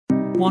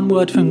One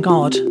word from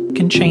God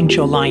can change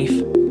your life.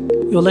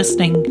 You're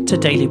listening to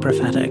Daily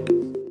Prophetic.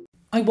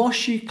 I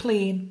wash you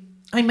clean.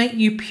 I make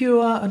you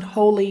pure and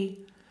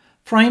holy.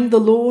 For I am the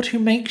Lord who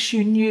makes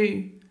you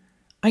new.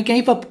 I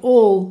gave up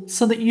all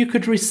so that you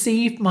could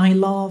receive my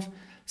love,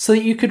 so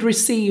that you could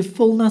receive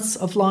fullness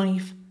of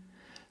life.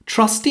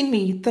 Trust in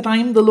me that I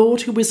am the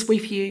Lord who is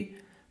with you,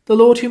 the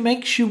Lord who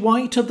makes you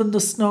whiter than the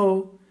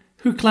snow,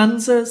 who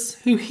cleanses,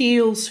 who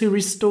heals, who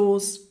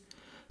restores.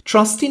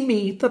 Trust in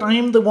me that I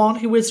am the one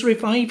who is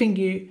reviving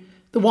you,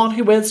 the one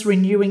who is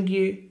renewing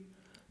you.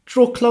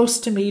 Draw close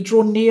to me,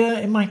 draw near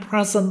in my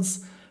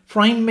presence,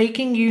 for I am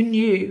making you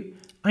new,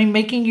 I am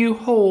making you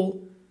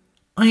whole.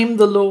 I am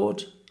the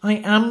Lord, I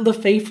am the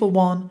faithful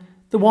one,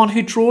 the one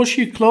who draws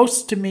you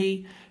close to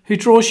me, who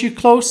draws you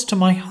close to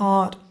my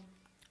heart.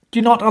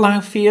 Do not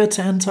allow fear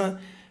to enter,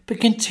 but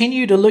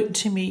continue to look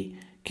to me,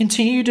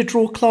 continue to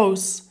draw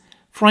close,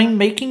 for I am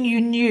making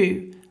you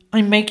new, I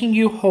am making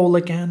you whole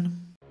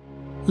again.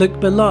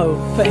 Look below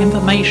for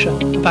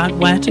information about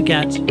where to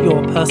get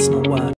your personal word.